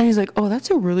 And he's like, oh, that's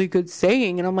a really good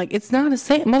saying. And I'm like, it's not a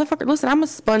saying. Motherfucker, listen, I'm a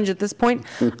sponge at this point.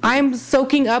 I'm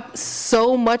soaking up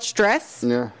so much stress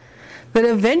that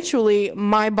eventually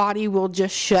my body will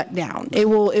just shut down. It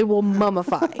will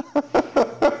mummify.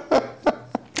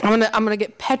 I'm gonna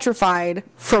get petrified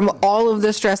from all of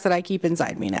the stress that I keep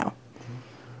inside me now.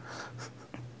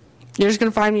 You're just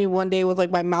going to find me one day with,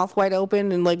 like, my mouth wide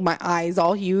open and, like, my eyes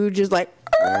all huge. Just like...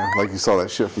 like you saw that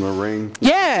shit from The Ring.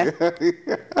 Yeah.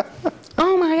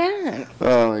 Oh, my God.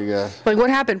 Oh, my God. Like, what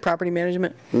happened? Property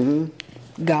management.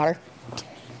 Got her.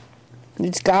 You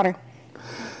just got her.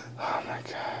 Oh my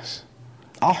gosh.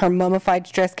 All her mummified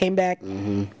stress came back.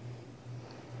 Mm-hmm.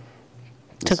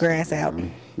 Took her ass out.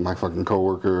 My fucking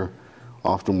coworker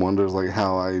often wonders like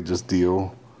how I just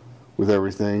deal with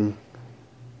everything,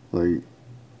 like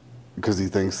because he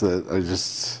thinks that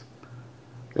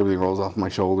everything rolls off my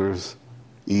shoulders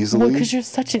easily. Well, because you're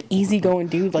such an easygoing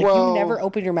dude. Like you never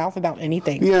open your mouth about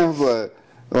anything. Yeah, but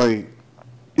like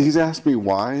he's asked me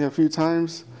why a few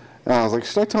times, and I was like,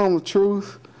 should I tell him the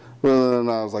truth? But then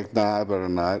I was like, nah, I better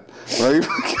not. Like,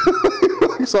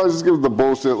 so I just give him the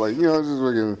bullshit, like, just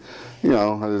fucking,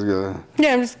 I just gotta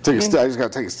I just gotta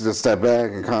take a step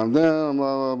back and calm down,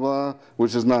 blah blah blah,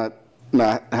 which is not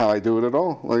how I do it at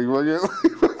all. Like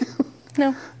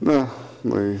no,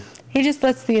 like he just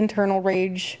lets the internal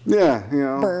rage,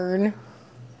 burn.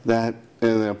 That,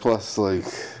 and then plus like,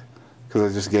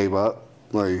 because I just gave up,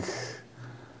 like,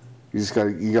 you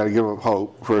gotta give up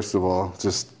hope first of all.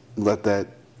 Just let that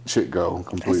shit go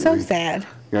completely. That's so sad.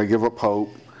 You gotta give up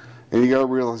hope, and you gotta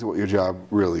realize what your job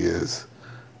really is.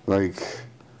 Like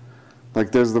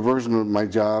there's the version of my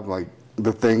job, like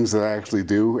the things that I actually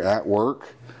do at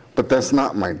work, but that's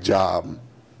not my job.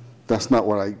 That's not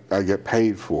what I get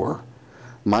paid for.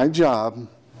 My job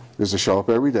is to show up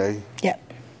every day.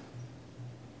 Yep.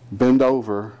 Bend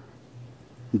over,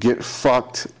 get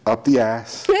fucked up the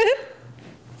ass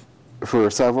for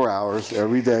several hours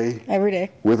every day. Every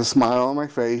day. With a smile on my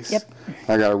face. Yep.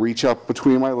 I got to reach up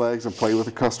between my legs and play with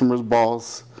the customer's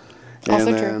balls. And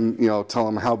Also then, true. Tell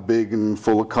them how big and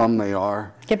full of cum they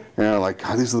are. Yep. And they're like,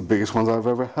 God, these are the biggest ones I've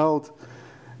ever held.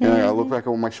 And I got to look back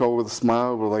over my shoulder with a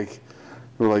smile. We're like,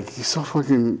 you're so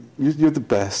fucking, you're the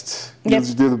best. Yep.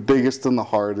 You're the biggest and the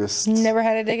hardest. Never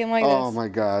had a digging like this. Oh my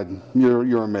God.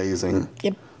 You're amazing.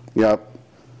 Yep. Yep.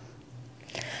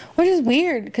 Which is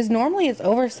weird, because normally it's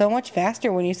over so much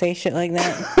faster when you say shit like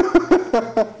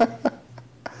that.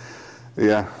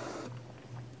 Yeah.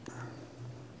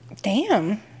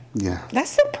 Damn. Yeah.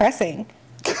 That's depressing.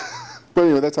 But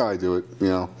anyway, that's how I do it.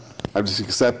 I've just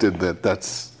accepted that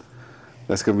that's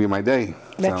going to be my day.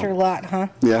 That's your lot, huh?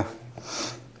 Yeah.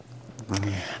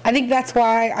 I think that's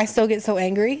why I still get so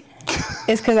angry.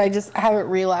 Is because I just haven't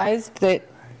realized that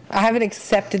I haven't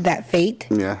accepted that fate.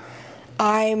 Yeah.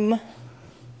 I'm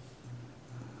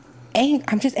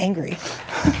just angry.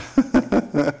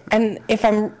 And if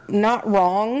I'm not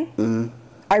wrong,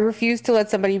 I refuse to let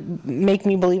somebody make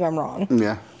me believe I'm wrong.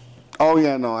 Yeah. Oh,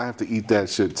 yeah, no, I have to eat that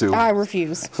shit, too. I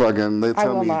refuse. Fucking, they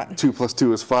tell me not. 2 +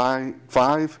 2 is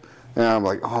 5, and I'm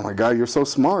like, oh, my God, you're so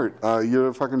smart. You're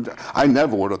a fucking... I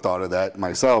never would have thought of that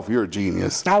myself. You're a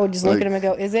genius. I would just look at him and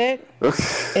go, is it?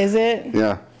 Is it?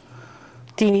 Yeah.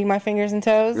 Do you need my fingers and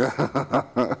toes?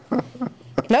 Nope,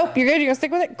 you're good. You're going to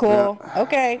stick with it? Cool. Yeah.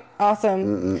 Okay,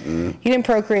 awesome. You didn't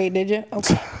procreate, did you?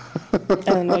 Okay.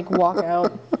 And then, walk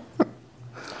out.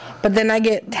 But then I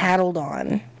get tattled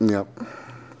on. Yep.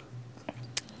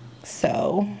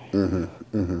 So.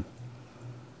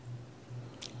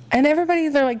 And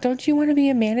they're like, don't you want to be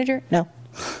a manager? No.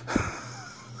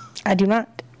 I do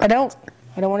not. I don't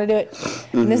want to do it.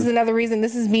 And this is another reason.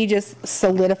 This is me just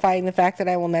solidifying the fact that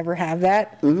I will never have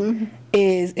that.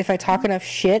 Is if I talk enough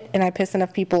shit and I piss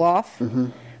enough people off,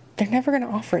 they're never going to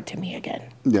offer it to me again.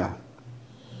 Yeah.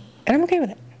 And I'm okay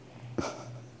with it.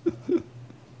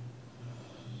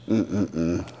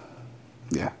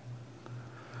 Yeah.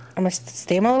 I'm going to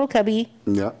stay in my little cubby.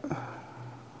 Yeah.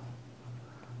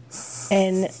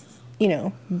 And,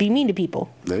 be mean to people.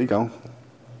 There you go.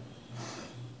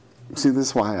 See, this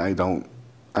is why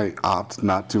I opt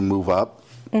not to move up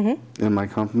in my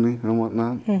company and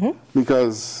whatnot.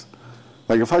 Because,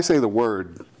 if I say the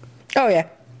word, oh, yeah.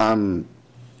 I'm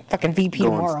fucking VP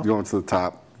tomorrow. Going to the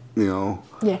top, Yeah.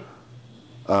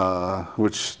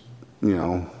 Which,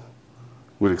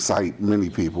 would excite many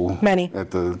people. Many.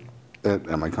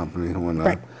 At my company and whatnot.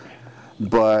 Right.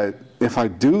 But if I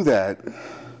do that,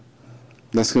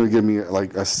 that's going to give me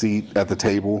a seat at the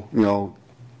table,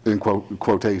 in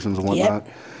quotations and whatnot,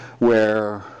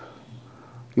 where,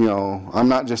 I'm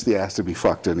not just the ass to be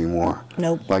fucked anymore.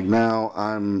 Nope. Now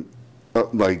I'm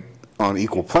on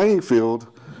equal playing field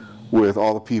with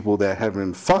all the people that have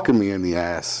been fucking me in the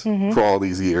ass for all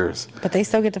these years. But they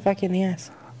still get to fuck you in the ass.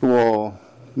 Well,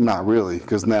 not really,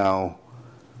 because now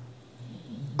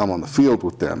I'm on the field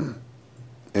with them.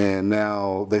 And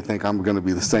now they think I'm going to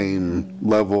be the same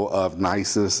level of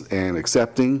nicest and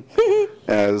accepting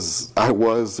as I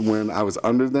was when I was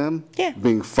under them,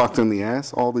 being fucked in the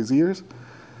ass all these years.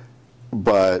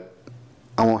 But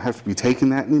I won't have to be taking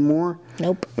that anymore.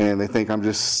 Nope. And they think I'm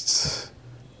just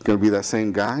going to be that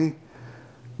same guy,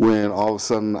 when all of a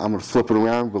sudden I'm going to flip it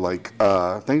around and be like,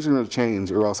 things are going to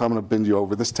change, or else I'm going to bend you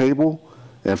over this table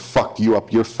and fuck you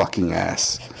up your fucking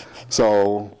ass.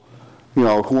 So, who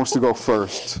wants to go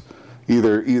first?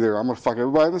 Either I'm going to fuck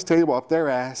everybody at this table up their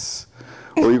ass,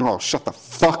 or you're going to shut the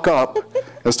fuck up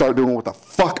and start doing what the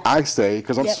fuck I say,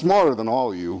 because I'm smarter than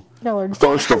all of you. No,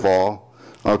 first of all,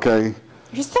 okay?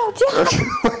 You're so dumb.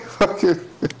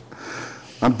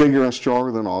 I'm bigger and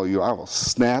stronger than all of you. I will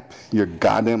snap your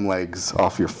goddamn legs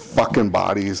off your fucking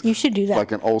bodies. You should do that.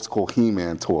 Like an old school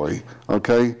He-Man toy,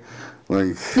 okay?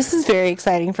 Like, this is very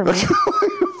exciting for me.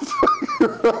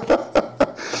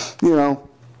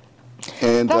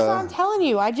 And that's what I'm telling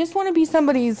you. I just want to be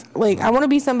somebody's, I want to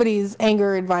be somebody's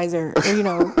anger advisor,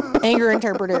 or, anger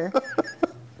interpreter.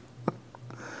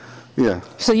 Yeah.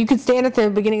 So you could stand at the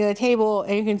beginning of the table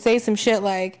and you can say some shit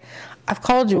like, I've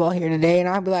called you all here today, and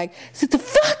I'll be like, sit the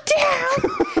fuck down!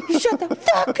 You shut the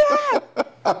fuck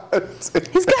up!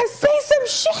 He's got to say some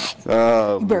shit!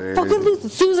 Oh, you better fucking lose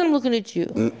as soon as I'm looking at you.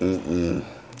 Mm-mm-mm.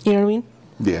 You know what I mean?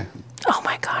 Yeah. Oh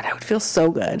my God, I would feel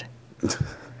so good.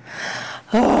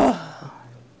 Oh.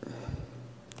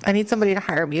 I need somebody to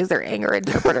hire me as their anger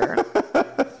interpreter.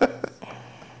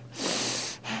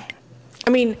 I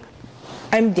mean,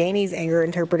 I'm Danny's anger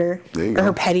interpreter. Or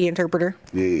her petty interpreter.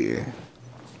 Yeah.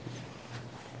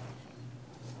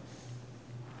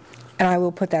 And I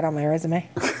will put that on my resume.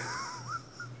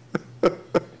 I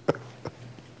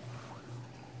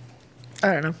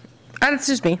don't know. It's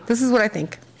just me. This is what I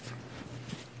think.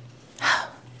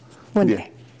 One day.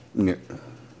 Yeah.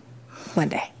 One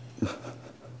day.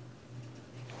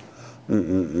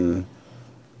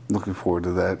 Looking forward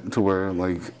to that, to where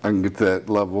I can get to that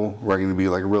level where I can be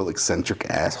like a real eccentric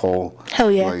asshole. Hell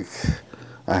yeah. Like,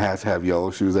 I have to have yellow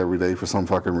shoes every day for some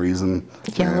fucking reason.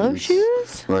 Yellow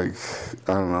shoes? I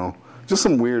don't know. Just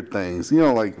some weird things,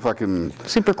 like fucking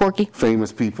super quirky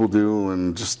famous people do,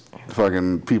 and just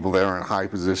fucking people that are in high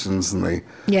positions, and they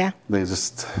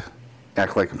just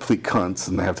act like complete cunts,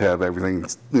 and they have to have everything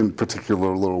in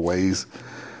particular little ways.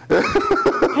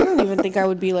 I don't even think I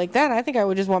would be like that. I think I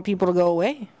would just want people to go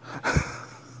away.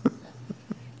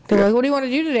 They're like, what do you want to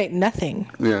do today? Nothing.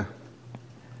 Yeah.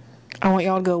 I want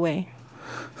y'all to go away.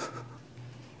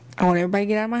 I want everybody to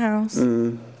get out of my house.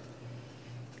 I'm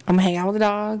going to hang out with the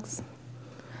dogs.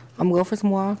 I'm going to go for some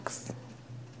walks.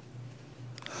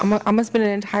 I'm going to spend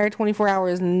an entire 24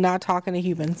 hours not talking to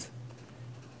humans.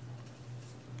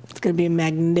 It's going to be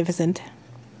magnificent.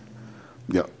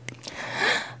 Yep.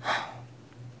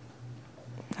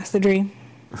 That's the dream.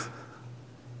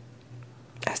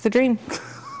 That's the dream.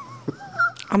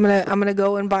 I'm gonna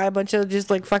go and buy a bunch of just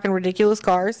fucking ridiculous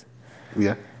cars.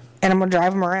 Yeah. And I'm gonna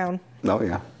drive them around. Oh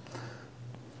yeah.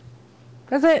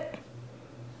 That's it.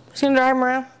 Just gonna drive them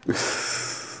around.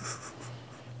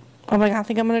 I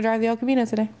think I'm gonna drive the El Camino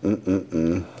today.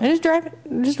 I just drive it,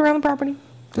 just around the property,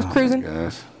 just cruising. My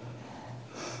gosh.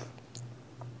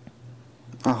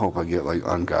 I hope I get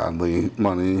ungodly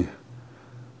money,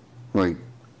 like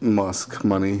Musk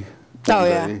money. Oh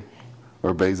yeah.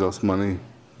 Or Bezos money.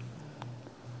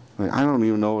 I don't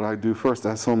even know what I'd do first. I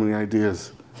have so many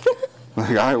ideas.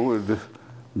 I would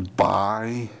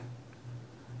buy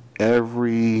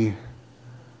every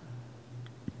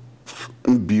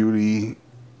beauty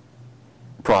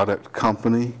product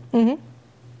company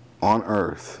on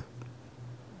Earth.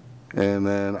 And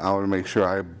then I would make sure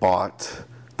I bought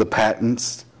the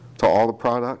patents to all the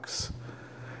products.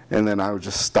 And then I would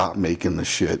just stop making the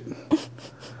shit.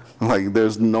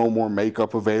 There's no more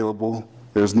makeup available.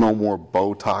 There's no more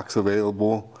Botox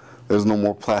available. There's no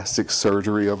more plastic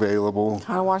surgery available.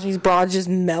 I watch these broads just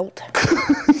melt.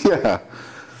 Yeah.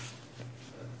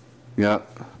 Yeah.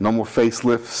 No more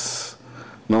facelifts.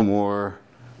 No more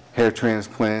hair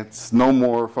transplants. No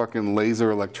more fucking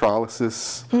laser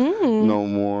electrolysis. No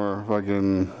more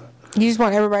fucking... You just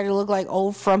want everybody to look like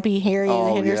old, frumpy, hairy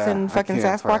Henderson fucking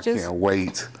Sasquatches? I can't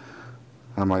wait.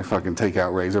 I might fucking take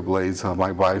out razor blades. I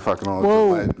might buy fucking all the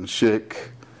lead and shit.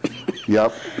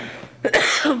 Yep.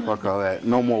 Fuck all that.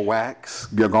 No more wax.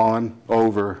 You're gone.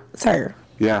 Over. Sir.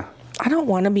 Yeah. I don't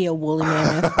want to be a woolly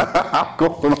mammoth. I'm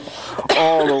going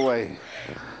all the way.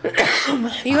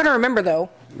 You got to remember, though.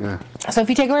 Yeah. So if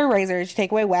you take away razors, you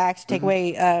take away wax, you take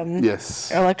away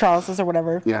yes, electrolysis or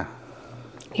whatever. Yeah.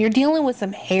 You're dealing with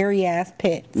some hairy-ass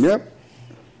pits. Yep.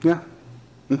 Yeah.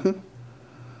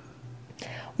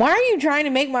 Why are you trying to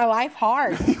make my life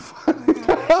hard?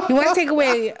 You want to take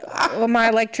away my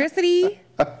electricity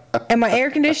and my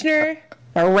air conditioner,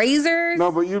 my razors?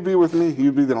 No, but you'd be with me.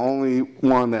 You'd be the only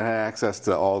one that had access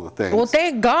to all the things. Well,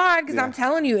 thank God, because I'm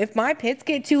telling you, if my pits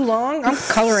get too long, I'm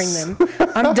coloring them.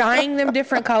 I'm dyeing them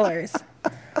different colors.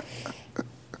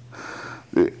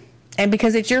 And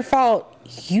because it's your fault,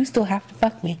 you still have to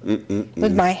fuck me.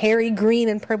 With my hairy green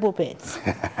and purple pits.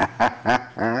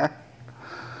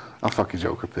 I'll fuck your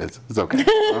Joker pits. It's okay.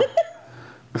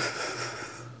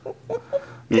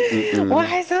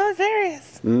 Why so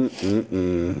serious?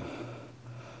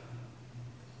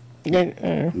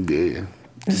 Yeah.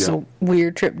 This is a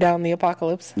weird trip down the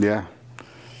apocalypse. Yeah.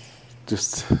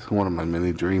 Just one of my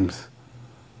many dreams.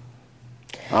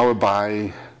 I would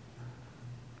buy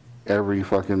every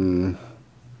fucking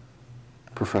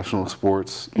professional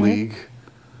sports league.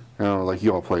 You know, like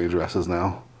you all play dresses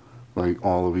now. Like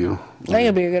all of you. I think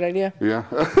it'd be a good idea. Yeah.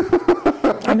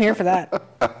 I'm here for that.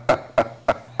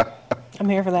 I'm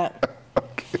here for that.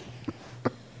 Okay.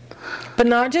 But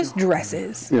not just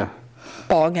dresses. Yeah.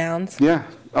 Ball gowns. Yeah.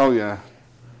 Oh, yeah.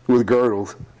 With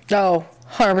girdles. Oh,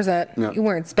 100%. Yeah. You're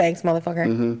wearing Spanx,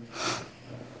 motherfucker.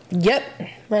 Yep.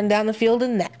 Run down the field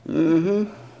in that.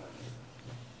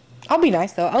 I'll be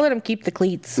nice, though. I'll let him keep the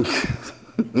cleats.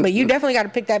 But you definitely got to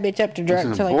pick that bitch up to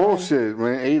dress. To, like, bullshit,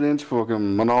 man. 8-inch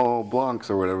fucking Manolo Blancs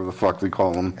or whatever the fuck they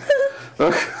call them.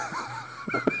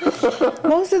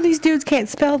 Most of these dudes can't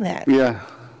spell that. Yeah.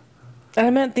 I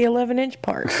meant the 11-inch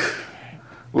part.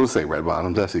 We'll say red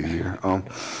bottoms. That's easier.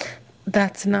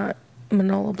 That's not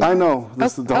Manolo Blanc. I know.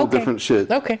 This is the whole different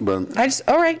shit. Okay. But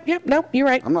all right. Yep. Nope. You're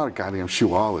right. I'm not a goddamn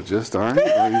shoeologist, all right?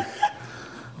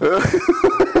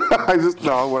 I just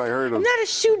know what I heard of. I'm not a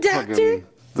shoe doctor.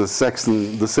 The Sex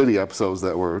and the City episodes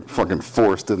that were fucking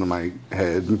forced into my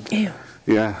head. Ew.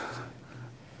 Yeah.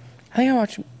 I think I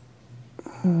watched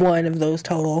one of those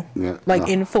total. Yeah. Like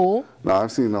in full. No,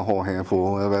 I've seen a whole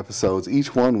handful of episodes.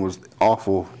 Each one was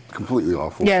awful, completely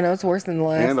awful. Yeah, no, it's worse than the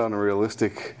last. And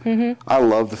unrealistic. I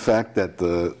love the fact that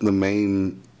the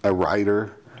main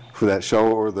writer for that show,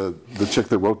 or the chick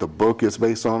that wrote the book is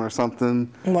based on or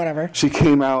something. Whatever. She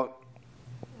came out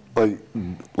like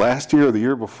last year or the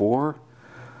year before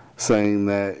saying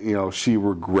that, you know, she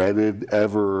regretted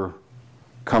ever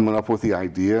coming up with the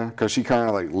idea because she kind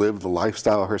of like lived the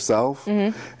lifestyle herself,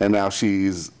 and now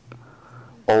she's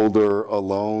older,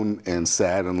 alone, and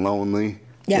sad and lonely.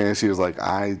 Yeah. And she was like,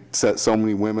 I set so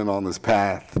many women on this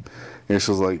path, and she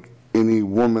was like, any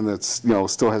woman that's, you know,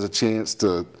 still has a chance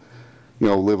to, you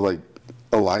know, live like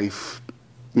a life,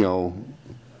 you know,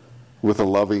 with a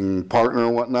loving partner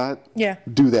and whatnot. Yeah.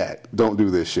 Do that. Don't do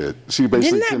this shit. She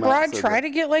basically didn't that broad try to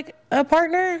get like a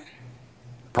partner?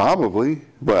 Probably,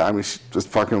 but I mean, she's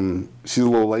a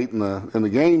little late in the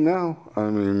game now. I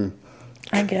mean,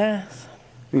 I guess.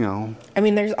 You know. I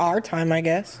mean, there's our time, I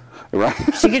guess. Right.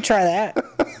 She could try that.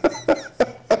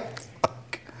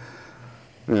 Fuck.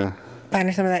 Yeah. Find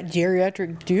her some of that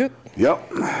geriatric dick.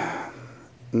 Yep.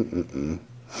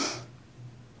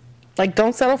 Like,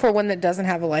 don't settle for one that doesn't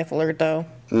have a life alert, though.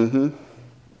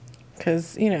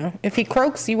 Because, you know, if he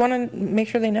croaks, you want to make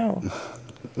sure they know.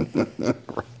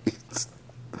 Right.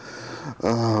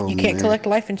 Oh, you can't collect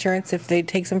life insurance if it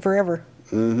takes them forever.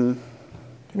 I'm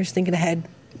just thinking ahead.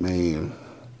 Man.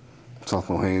 It's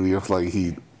awful handy if, like,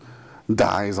 he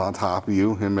dies on top of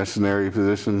you in missionary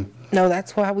position. No,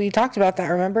 that's why we talked about that,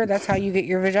 remember? That's how you get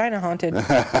your vagina haunted.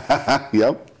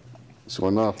 Yep. Sure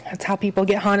enough. That's how people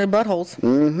get haunted buttholes.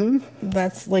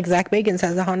 That's like Zach Bagans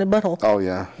has a haunted butthole. Oh,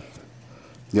 yeah.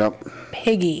 Yep.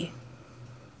 Piggy.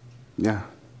 Yeah.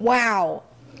 Wow.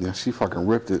 Yeah, she fucking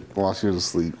ripped it while she was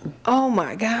asleep. Oh,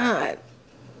 my God.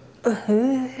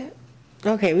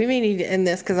 Okay, we may need to end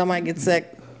this because I might get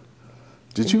sick.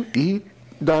 Did you eat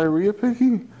diarrhea,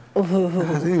 Piggy?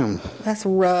 God damn. That's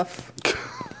rough.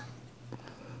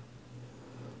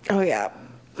 Oh, yeah.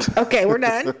 Okay, we're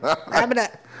done. Wrap it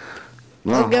up.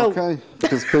 Let's go. Okay,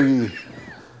 because Piggy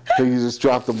just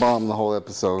dropped the bomb the whole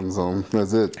episode, and so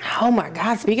that's it. Oh, my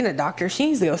God. Speaking of doctors, she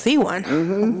needs to go see one. Oh,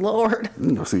 Lord.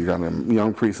 You go see you got a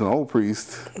young priest and an old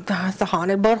priest. That's the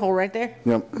haunted butthole right there.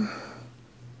 Yep.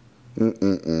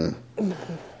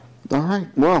 All right.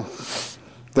 Well,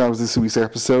 that was this week's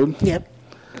episode. Yep.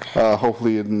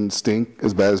 Hopefully it didn't stink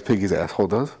as bad as Piggy's asshole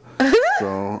does.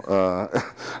 So,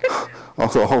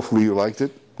 also, hopefully you liked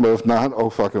it. But if not, oh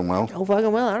fucking well. Oh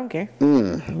fucking well, I don't care.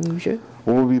 You should.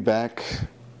 We'll be back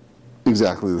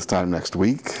exactly this time next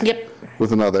week. Yep.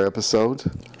 With another episode.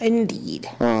 Indeed.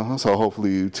 So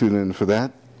hopefully you tune in for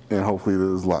that. And hopefully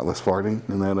there's a lot less farting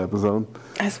in that episode.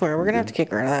 I swear, we're going to have to kick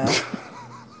her out.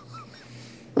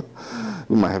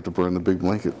 We might have to burn the big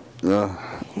blanket.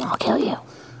 I'll kill you.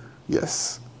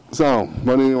 Yes. So,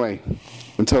 but anyway,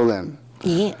 until then.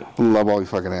 Yeah. Love all you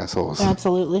fucking assholes.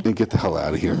 Absolutely. And get the hell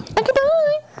out of here. Okay, bye.